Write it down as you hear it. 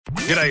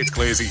G'day, it's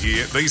Clairsy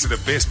here. These are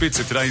the best bits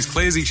of today's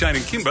Clairsy, Shane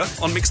and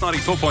Kymba on Mix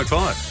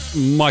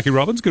 94.5. Mikey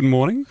Robbins, good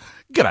morning.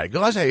 G'day,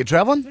 guys. How you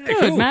travelling? Yeah,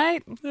 Good,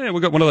 mate. Yeah,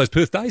 we've got one of those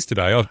Perth days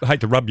today. I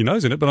hate to rub your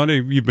nose in it, but I know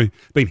you've been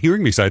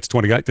hearing me say it's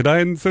 28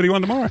 today and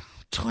 31 tomorrow.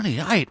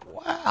 28.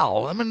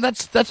 Wow. I mean,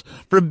 that's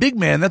for a big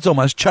man, that's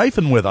almost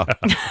chafing weather.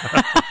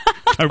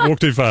 Don't walk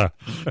too far.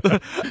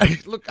 Hey,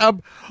 look, I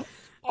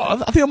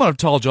think I might have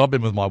told you I've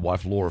been with my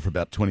wife Laura for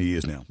about 20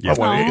 years now. Yep.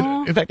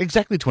 In fact,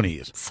 exactly 20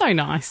 years. So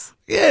nice.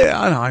 Yeah,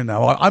 I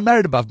know. I'm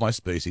married above my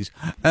species.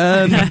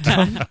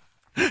 And,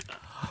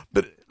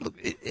 but look,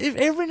 if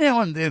every now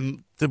and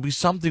then there'll be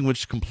something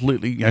which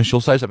completely,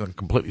 she'll say something that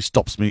completely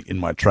stops me in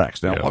my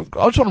tracks. Now, Yeah.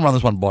 I just want to run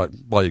this one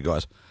by you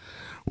guys.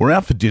 We're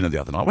out for dinner the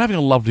other night. We're having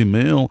a lovely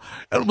meal.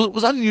 And it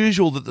was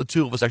unusual that the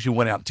two of us actually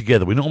went out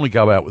together. We normally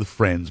go out with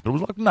friends, but it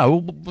was like,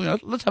 no,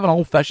 let's have an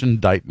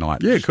old-fashioned date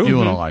night. Yeah, Just cool. You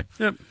and I.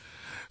 Yep.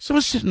 So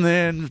we're sitting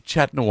there and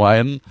chatting away,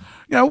 and,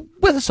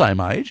 we're the same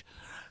age.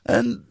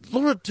 And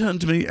Laura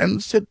turned to me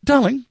and said,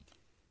 darling,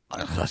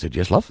 I said,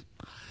 yes, love.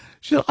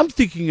 She said, I'm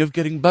thinking of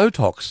getting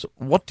Botox.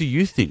 What do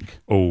you think?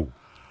 Oh.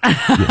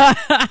 Yeah.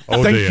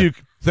 Oh,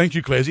 Thank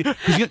you, Clairsy.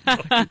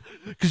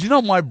 Because you know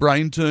what my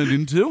brain turned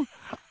into?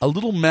 A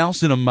little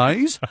mouse in a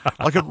maze.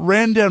 Like it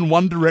ran down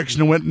one direction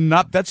and went,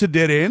 nope, that's a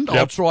dead end. Yep.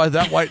 I'll try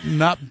that way.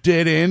 Nope,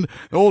 dead end.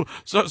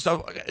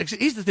 So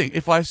here's the thing.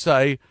 If I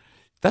say,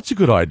 that's a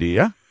good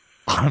idea,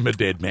 I'm a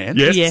dead man.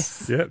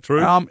 Yes. Yeah,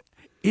 true.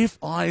 If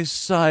I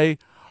say,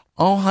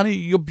 oh, honey,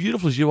 you're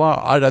beautiful as you are,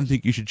 I don't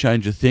think you should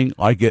change a thing.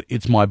 I get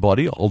it's my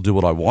body. I'll do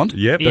what I want.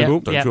 Yep. Yep. Cool.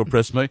 Don't you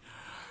oppress me.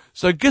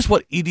 So guess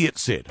what idiot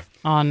said?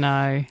 Oh,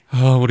 no.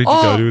 Oh, what did you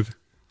go with?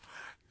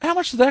 How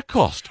much does that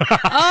cost?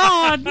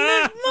 Oh,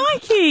 no,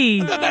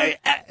 Mikey.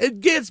 It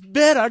gets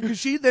better because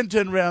she then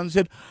turned around and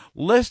said,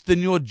 less than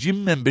your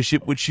gym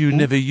membership, which you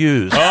never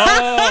use.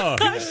 Oh,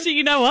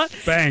 You know what?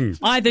 bang.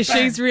 Either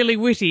she's really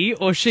witty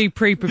or she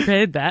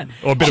pre-prepared that.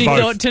 Or a bit of she both.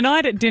 thought,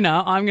 tonight at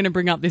dinner, I'm going to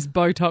bring up this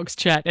Botox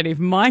chat, and if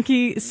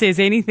Mikey says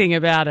anything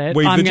about it,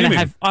 Weave I'm the going gym to in.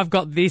 have, I've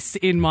got this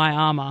in my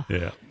armour.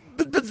 Yeah.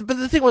 But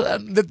the thing was,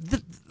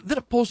 then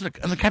it paused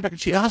and it came back and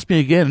she asked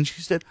me again and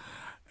she said,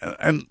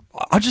 and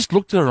I just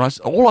looked at her and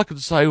all I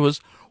could say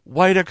was,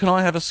 waiter, can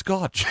I have a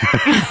scotch?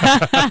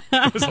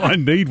 Because I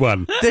need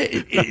one.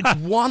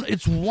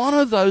 It's one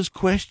of those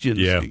questions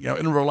Yeah.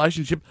 in a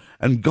relationship,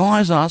 and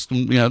guys ask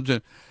them,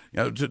 to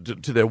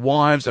their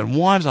wives, and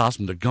wives ask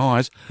them to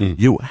guys. There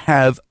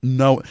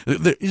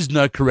is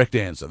no correct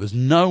answer. There's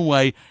no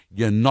way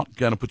you're not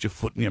going to put your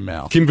foot in your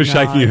mouth. Kimber's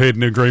shaking her head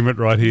in agreement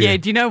right here. Yeah,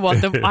 do you know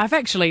what? I've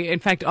actually, in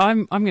fact,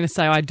 I'm going to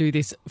say I do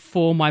this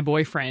for my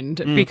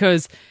boyfriend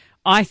because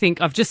I think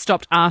I've just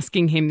stopped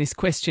asking him this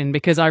question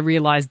because I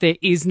realise there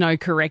is no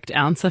correct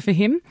answer for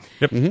him.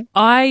 Yep. Mm-hmm.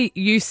 I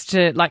used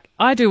to,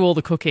 I do all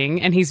the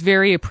cooking and he's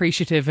very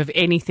appreciative of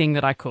anything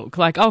that I cook.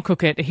 Like, I'll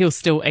cook it, he'll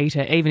still eat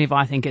it, even if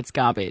I think it's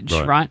garbage,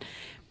 right?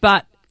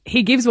 But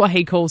he gives what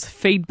he calls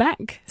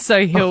feedback.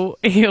 So he'll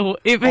eat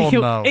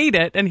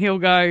it and he'll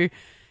go,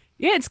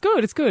 yeah, it's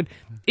good.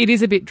 It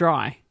is a bit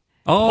dry.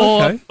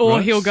 Oh, okay. Or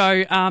Right. he'll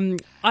go,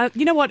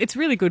 you know what, it's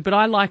really good, but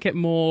I like it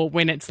more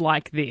when it's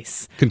like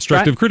this.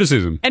 Constructive Right?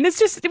 criticism. And it's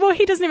just,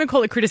 he doesn't even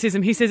call it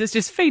criticism. He says it's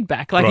just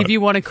feedback. Like, Right. if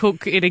you want to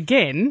cook it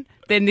again,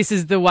 then this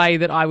is the way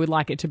that I would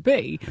like it to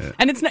be. Yeah.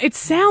 And it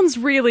sounds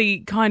really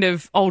kind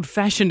of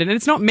old-fashioned, and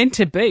it's not meant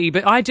to be,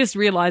 but I just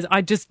realised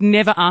I just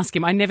never ask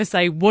him. I never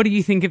say, what do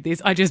you think of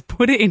this? I just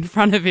put it in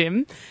front of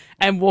him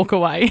and walk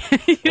away.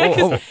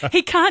 Because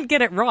he can't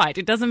get it right.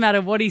 It doesn't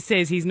matter what he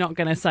says, he's not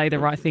going to say the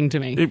right thing to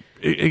me.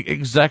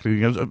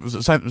 Exactly.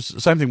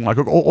 Same thing,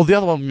 Michael. Or the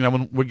other one,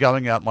 when we're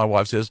going out, my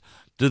wife says,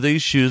 do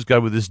these shoes go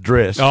with this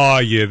dress? Oh,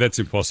 yeah, that's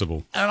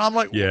impossible. And I'm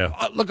like, Yeah.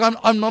 look,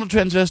 I'm not a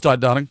transvestite,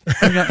 darling.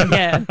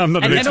 Yeah. I'm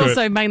not an and expert.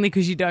 also mainly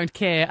because you don't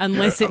care,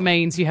 unless it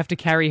means you have to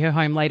carry her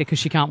home later because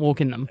she can't walk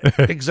in them.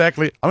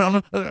 Exactly. I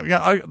mean,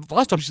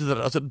 last time she said that,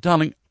 I said,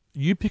 darling,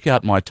 you pick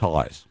out my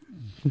ties.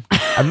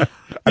 And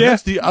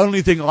that's the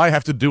only thing I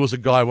have to do as a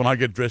guy when I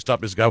get dressed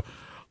up is go,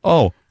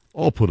 oh,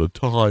 I'll put a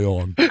tie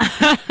on.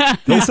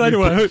 You say,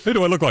 who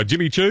do I look like?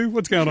 Jimmy Choo?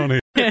 What's going on here?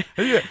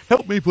 Yeah,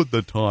 help me put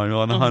the tie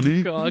on,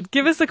 honey. God,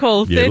 give us a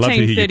call, Yeah, love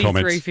to hear your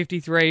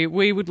 133353.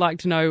 We would like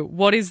to know,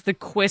 what is the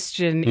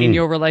question in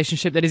your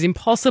relationship that is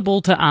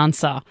impossible to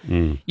answer?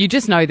 You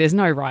just know there's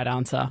no right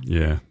answer.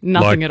 Yeah.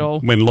 Nothing at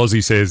all. When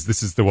Lozzie says,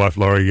 this is the wife,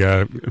 Laurie,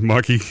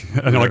 Mikey,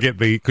 and I get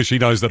because she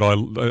knows that I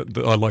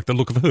like the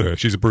look of her.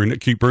 She's a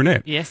cute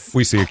brunette. Yes.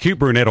 We see a cute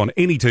brunette on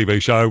any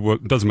TV show,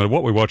 doesn't matter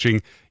what we're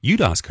watching,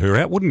 you'd ask her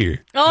out, wouldn't you?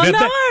 Oh,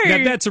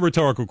 no. That's a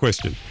rhetorical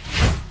question.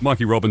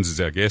 Mikey Robbins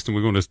is our guest, and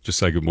we want to just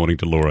say good morning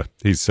to Laura,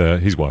 his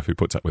wife, who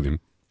puts up with him.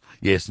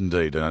 Yes,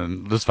 indeed.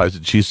 And let's face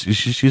it,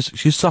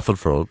 she's suffered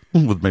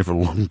with me for a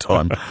long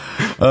time.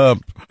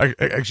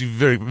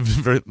 Actually,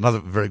 another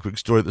very quick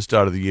story at the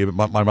start of the year.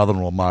 But my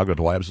mother-in-law Margaret,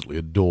 who I absolutely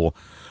adore,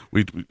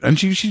 and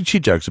she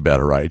jokes about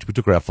her age. We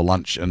took her out for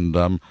lunch, and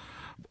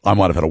I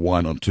might have had a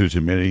wine or two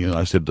too many. And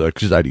I said,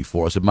 because she's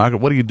 84, I said,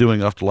 Margaret, what are you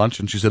doing after lunch?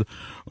 And she said,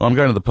 I'm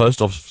going to the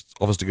post office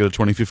to get a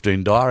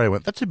 2015 diary. I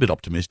went, that's a bit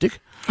optimistic.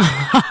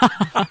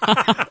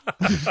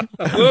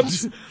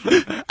 Whoops.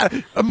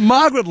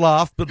 Margaret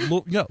laughed, but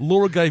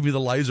Laura gave me the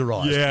laser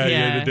eyes.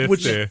 Yeah, the death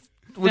Which stare.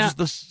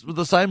 is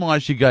the same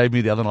eyes she gave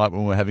me the other night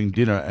when we were having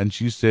dinner, and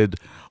she said,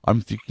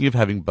 "I'm thinking of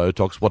having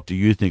Botox. What do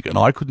you think?" And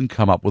I couldn't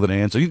come up with an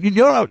answer. You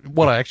know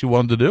what I actually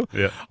wanted to do?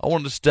 Yeah. I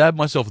wanted to stab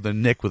myself in the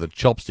neck with a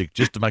chopstick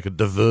just to make a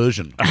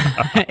diversion.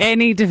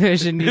 Any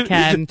diversion you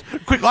can.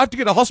 Quick, I have to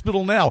get to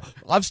hospital now.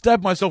 I've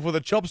stabbed myself with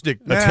a chopstick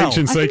now.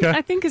 Attention seeker.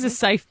 I think as a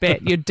safe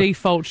bet, your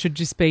default should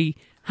just be,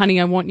 honey,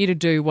 I want you to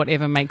do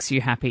whatever makes you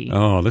happy.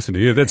 Oh, listen to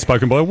you. That's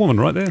spoken by a woman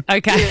right there.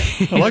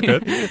 Okay. I like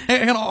that.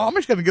 Hang on, I'm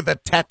just going to get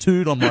that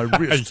tattooed on my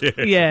wrist.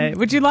 Yeah.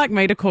 Would you like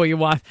me to call your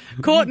wife?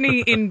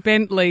 Courtney in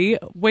Bentley,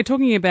 we're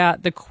talking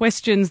about the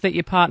questions that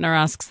your partner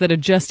asks that are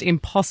just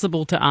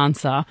impossible to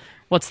answer.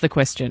 What's the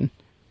question?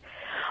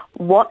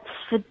 What's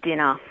for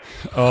dinner?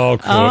 Oh,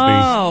 Courtney.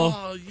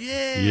 Oh,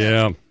 yeah.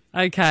 Yeah.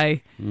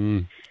 Okay.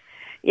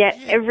 Yeah,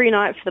 every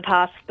night for the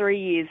past 3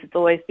 years, it's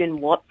always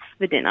been what's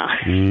for dinner.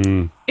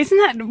 Isn't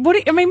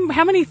that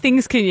how many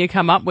things can you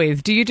come up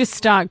with? Do you just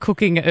start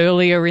cooking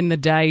earlier in the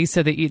day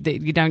so that you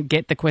don't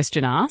get the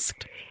question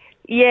asked?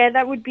 Yeah,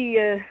 that would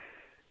be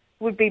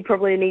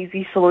probably an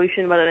easy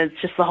solution, but it's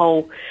just the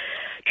whole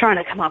trying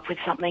to come up with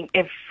something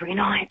every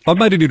night. I've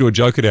made it into a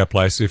joke at our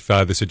place if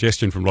the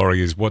suggestion from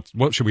Laurie is what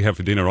should we have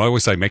for dinner? I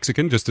always say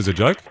Mexican just as a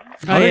joke.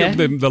 Oh, I think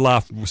yeah? the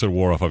laugh sort of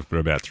wore off after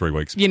about 3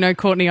 weeks. You know,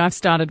 Courtney, I've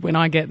started when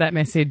I get that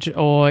message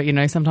or,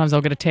 sometimes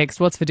I'll get a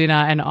text, what's for dinner?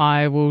 And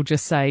I will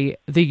just say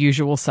the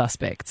usual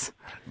suspects.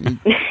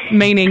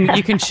 Meaning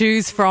you can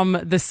choose from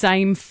the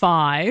same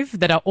 5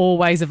 that are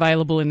always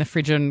available in the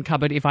fridge and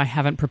cupboard if I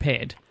haven't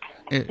prepared.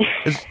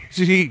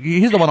 See,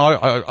 here's the one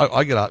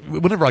I get asked,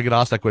 whenever I get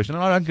asked that question,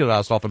 and I don't get it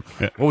asked often.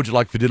 Yeah. What would you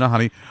like for dinner,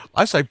 honey?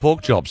 I say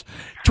pork chops.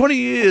 20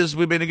 years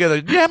we've been together.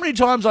 Do you know how many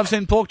times I've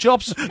seen pork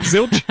chops?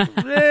 Zilch.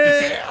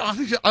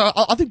 Yeah,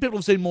 I think people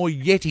have seen more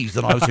Yetis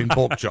than I've seen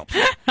pork chops.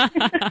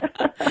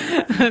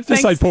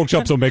 Just say pork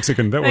chops or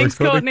Mexican. That Thanks,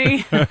 works,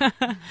 Courtney.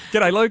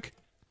 G'day, Luke.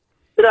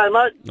 G'day,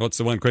 mate. What's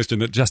the one question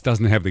that just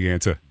doesn't have the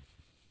answer?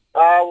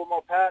 Well,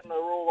 my partner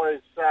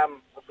always,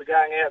 if we're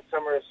going out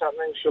somewhere or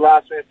something, she'll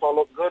ask me if I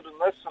look good in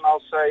this, and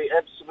I'll say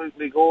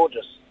absolutely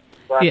gorgeous.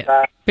 But,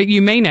 Yeah. But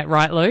you mean it,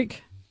 right,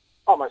 Luke?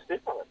 oh, most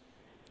definitely.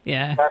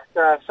 Yeah.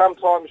 But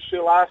sometimes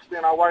she'll ask me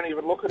and I won't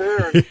even look at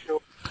her, and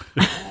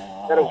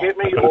that'll get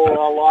me, or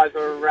I'll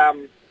either,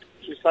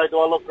 she'll say, do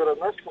I look good in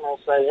this? And I'll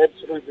say,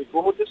 absolutely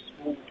gorgeous.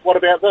 Well, what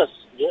about this?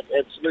 Yeah,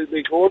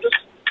 absolutely gorgeous.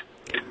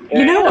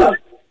 You know what?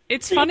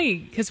 It's funny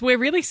because we're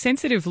really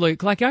sensitive,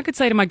 Luke. Like I could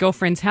say to my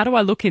girlfriends, how do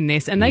I look in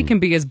this? And they can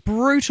be as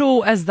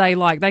brutal as they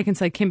like. They can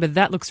say, Kymba,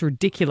 that looks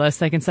ridiculous.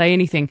 They can say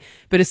anything.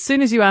 But as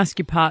soon as you ask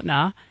your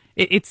partner,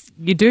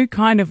 you do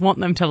kind of want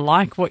them to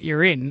like what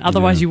you're in.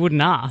 Otherwise you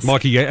wouldn't ask.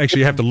 Mikey, you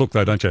actually have to look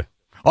though, don't you?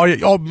 Oh,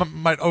 yeah.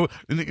 Mate. Oh,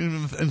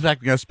 in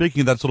fact, speaking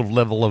of that sort of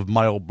level of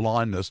male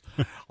blindness,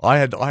 I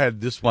had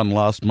this one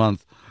last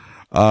month.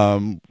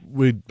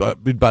 We'd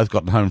both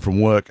gotten home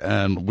from work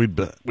and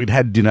we'd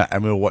had dinner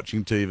and we were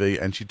watching TV,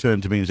 and she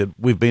turned to me and said,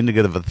 "We've been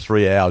together for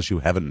 3 hours. You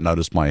haven't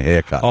noticed my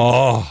haircut."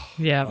 Oh,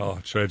 Yeah. oh,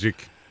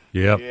 tragic.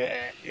 Yep.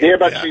 Yeah,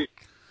 but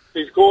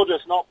she's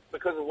gorgeous not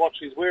because of what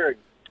she's wearing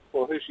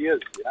or who she is,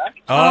 you know?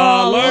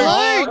 Oh,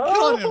 Luke.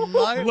 Oh, good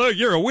on you, mate. Luke,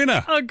 you're a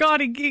winner. Oh,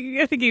 God,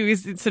 I think he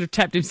was sort of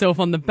tapped himself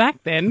on the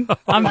back then.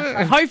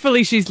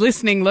 Hopefully she's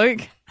listening,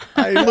 Luke.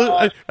 Hey,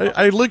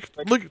 Luke,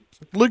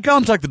 go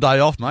and take the day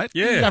off, mate.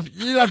 Yeah.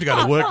 You don't have to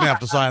go to work now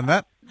after saying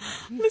that.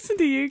 Listen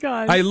to you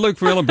guys. Hey, Luke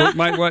from Ellenbrook,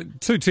 mate, wait,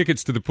 2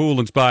 tickets to the Pool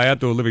and Spa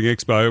Outdoor Living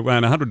Expo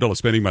and $100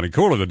 spending money.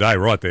 Call it a day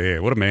right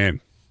there. What a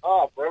man.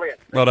 Oh, brilliant.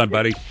 Well done,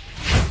 buddy.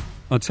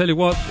 I'll tell you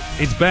what,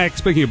 it's back.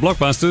 Speaking of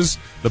blockbusters,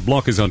 The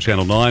Block is on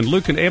Channel 9.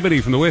 Luke and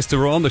Ebony from the West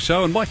are on the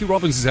show, and Mikey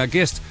Robbins is our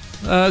guest.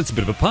 It's a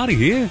bit of a party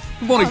here.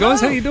 Good morning, guys.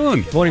 How you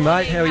doing? Morning,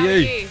 mate. How are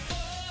you?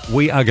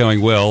 We are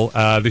going well.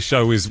 This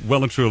show is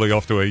well and truly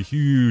off to a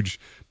huge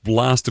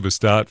blast of a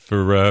start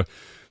for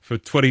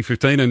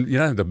 2015,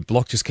 and the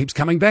block just keeps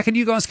coming back, and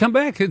you guys come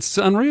back. It's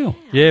unreal.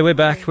 Yeah, we're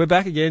back. We're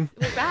back again.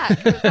 We're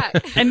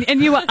back.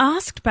 And you were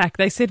asked back.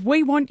 They said,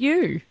 we want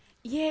you.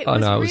 Yeah, it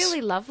was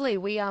really lovely.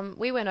 We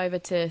went over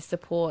to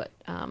support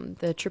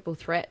the Triple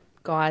Threat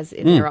guys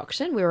in their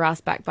auction. We were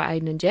asked back by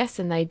Aidan and Jess,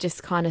 and they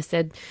just kind of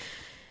said,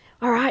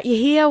 all right, you're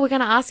here, we're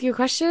going to ask you a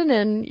question,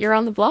 and you're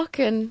on the block.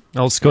 And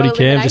old Scotty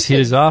Cam just hit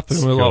us up, and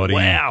we're like,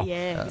 wow.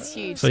 Yeah, it's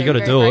huge. So you got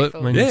to do it.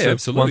 I mean, Yeah, it's a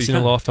absolutely.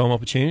 once-in-a-lifetime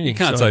opportunity. You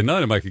can't say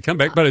no to make a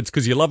comeback, but it's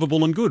because you're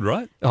lovable and good,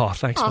 right? Oh,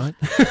 thanks, mate.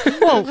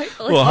 Well,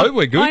 Well, I hope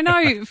we're good. I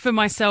know for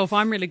myself,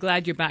 I'm really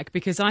glad you're back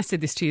because I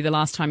said this to you the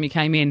last time you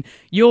came in.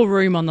 Your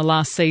room on the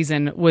last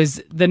season was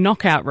the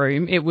knockout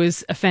room. It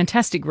was a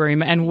fantastic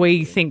room, and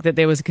we think that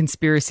there was a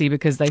conspiracy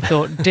because they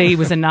thought Dee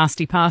was a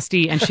nasty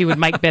pasty and she would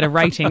make better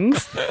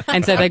ratings,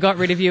 and so they got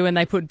rid of you and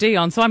they put Dee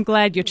on. So I'm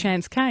glad your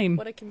chance came.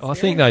 what a conspiracy.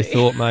 I think they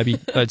thought maybe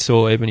they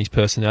saw Ebony's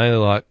personality,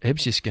 like,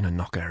 Eb's just going to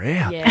knock her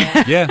out.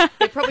 Yeah. Yeah.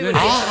 There probably would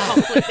have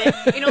been some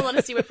conflict there. In all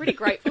honesty, we're pretty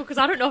grateful because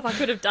I don't know if I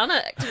could have done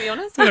it, to be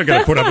honest. You're not going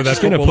to put up with that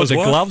Just going to football put as the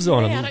well. gloves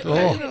on Yeah, I him.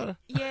 don't know.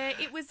 Yeah,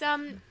 it was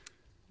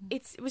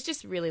it was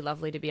just really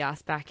lovely to be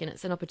asked back, and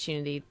it's an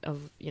opportunity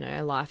of,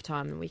 a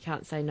lifetime, and we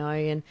can't say no.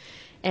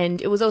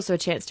 And it was also a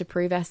chance to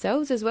prove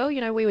ourselves as well.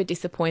 We were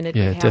disappointed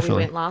with how we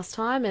went last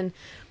time, and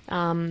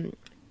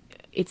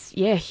it's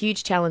a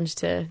huge challenge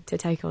to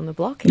take on the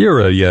block.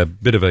 You're a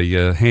bit of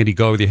a handy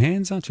guy with your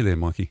hands, aren't you there,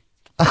 Mikey?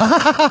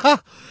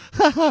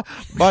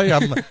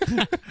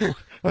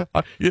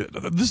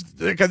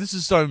 This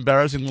is so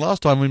embarrassing.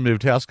 Last time we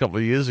moved house a couple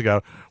of years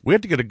ago, we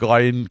had to get a guy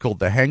in called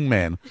the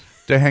Hangman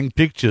to hang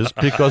pictures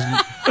because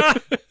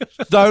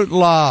don't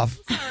laugh.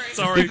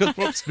 Sorry.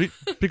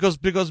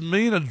 Because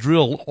me and a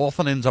drill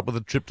often ends up with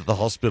a trip to the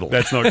hospital.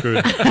 That's not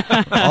good.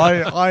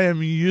 I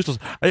am useless.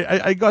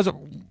 Hey guys,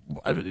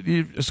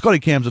 Scotty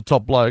Cam's a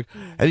top bloke.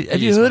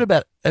 Have you heard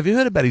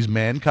about his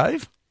man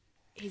cave?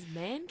 His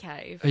man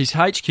cave. His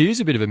HQ's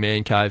a bit of a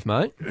man cave,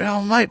 mate.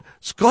 Oh, mate,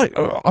 Scotty,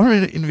 I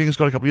remember interviewing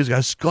Scotty a couple of years ago.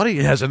 Scotty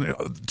has,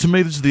 to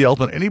me, this is the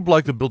ultimate. Any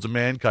bloke that builds a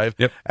man cave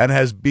and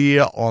has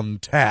beer on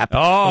tap.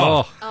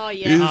 Oh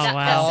yeah.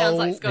 That sounds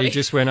like Scotty. He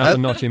just went up a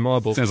notch in my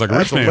book. Sounds like a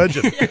rich man.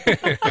 Legend.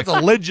 That's a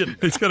legend.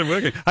 It's got to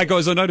work. Hey,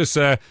 guys, I notice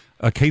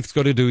Keith's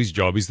got to do his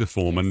job. He's the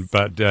foreman,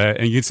 but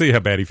and you can see how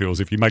bad he feels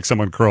if you make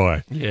someone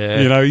cry.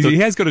 Yeah. He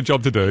has got a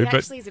job to do. He but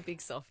actually is a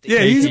big softie. Yeah,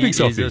 he's a big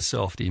softie. He's a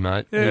softie,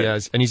 mate. Yeah. He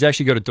has. And he's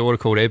actually got a daughter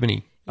called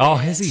Ebony. Oh,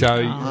 has he? So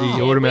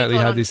he automatically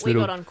had this We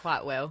little... got on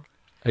quite well.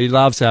 He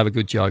loves to have a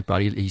good joke,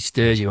 but he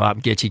stirs you up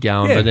and gets you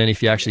going. Yeah. But then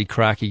if you actually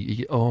crack, and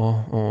he goes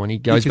You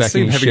can back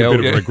see in him his having shell. a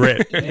bit of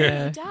regret.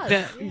 Yeah. He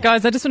does.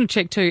 Guys, I just want to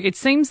check too. It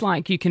seems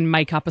like you can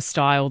make up a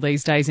style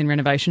these days in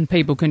renovation.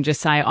 People can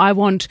just say, I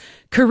want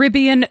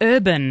Caribbean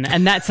urban,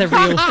 and that's a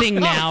real thing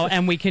now,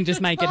 and we can just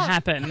make it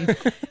happen.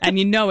 And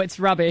it's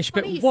rubbish.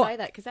 But But you what? say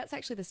that, because that's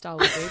actually the style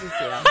we do this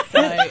year.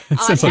 So,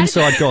 Sounds like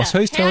inside goss.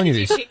 Who's telling you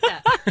this? How did you pick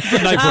that?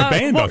 Good name for a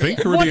band, I think.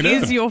 What Caribbean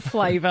is Urban. your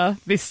flavour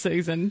this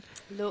season?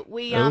 Look,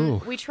 we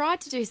Ooh. we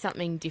tried to do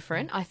something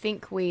different. I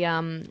think we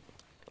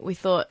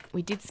thought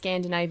we did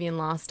Scandinavian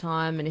last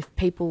time, and if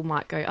people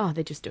might go, oh,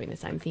 they're just doing the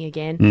same thing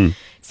again.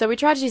 So we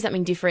tried to do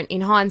something different. In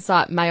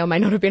hindsight, may or may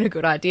not have been a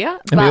good idea.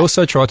 And we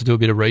also tried to do a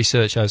bit of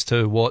research as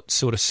to what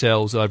sort of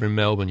sells over in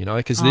Melbourne,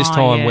 because this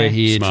time we're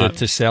here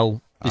to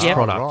sell this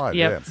product. Right,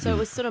 Yep. yeah. So it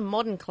was sort of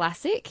modern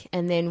classic,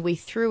 and then we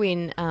threw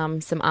in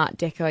some Art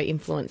Deco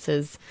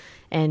influences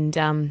and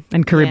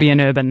Caribbean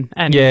urban.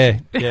 And Yeah.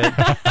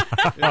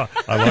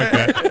 I like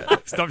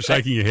that. Stop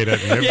shaking your head at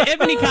me. Yeah,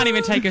 Ebony can't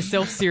even take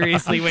herself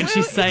seriously when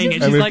she's saying it.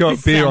 She's And we've like, got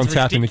this beer sounds on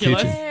tap in the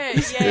ridiculous.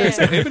 kitchen. Is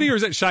that Ebony or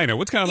is that Shayna?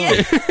 What's going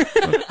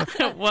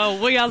on? Well,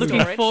 we are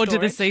looking Storage, forward to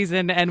the storage.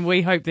 season, and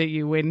we hope that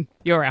you win.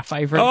 You're our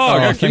favourite. Oh,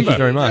 go Thank you Kymba.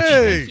 very much.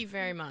 Thank you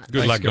very much.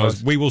 Good luck, Thanks,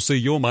 guys. We will see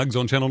your mugs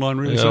on Channel 9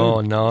 really soon.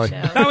 Oh, no.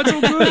 No, it's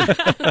all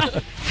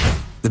good.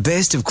 The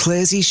best of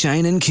Clairsy,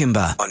 Shane and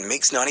Kymba on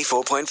Mix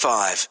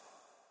 94.5.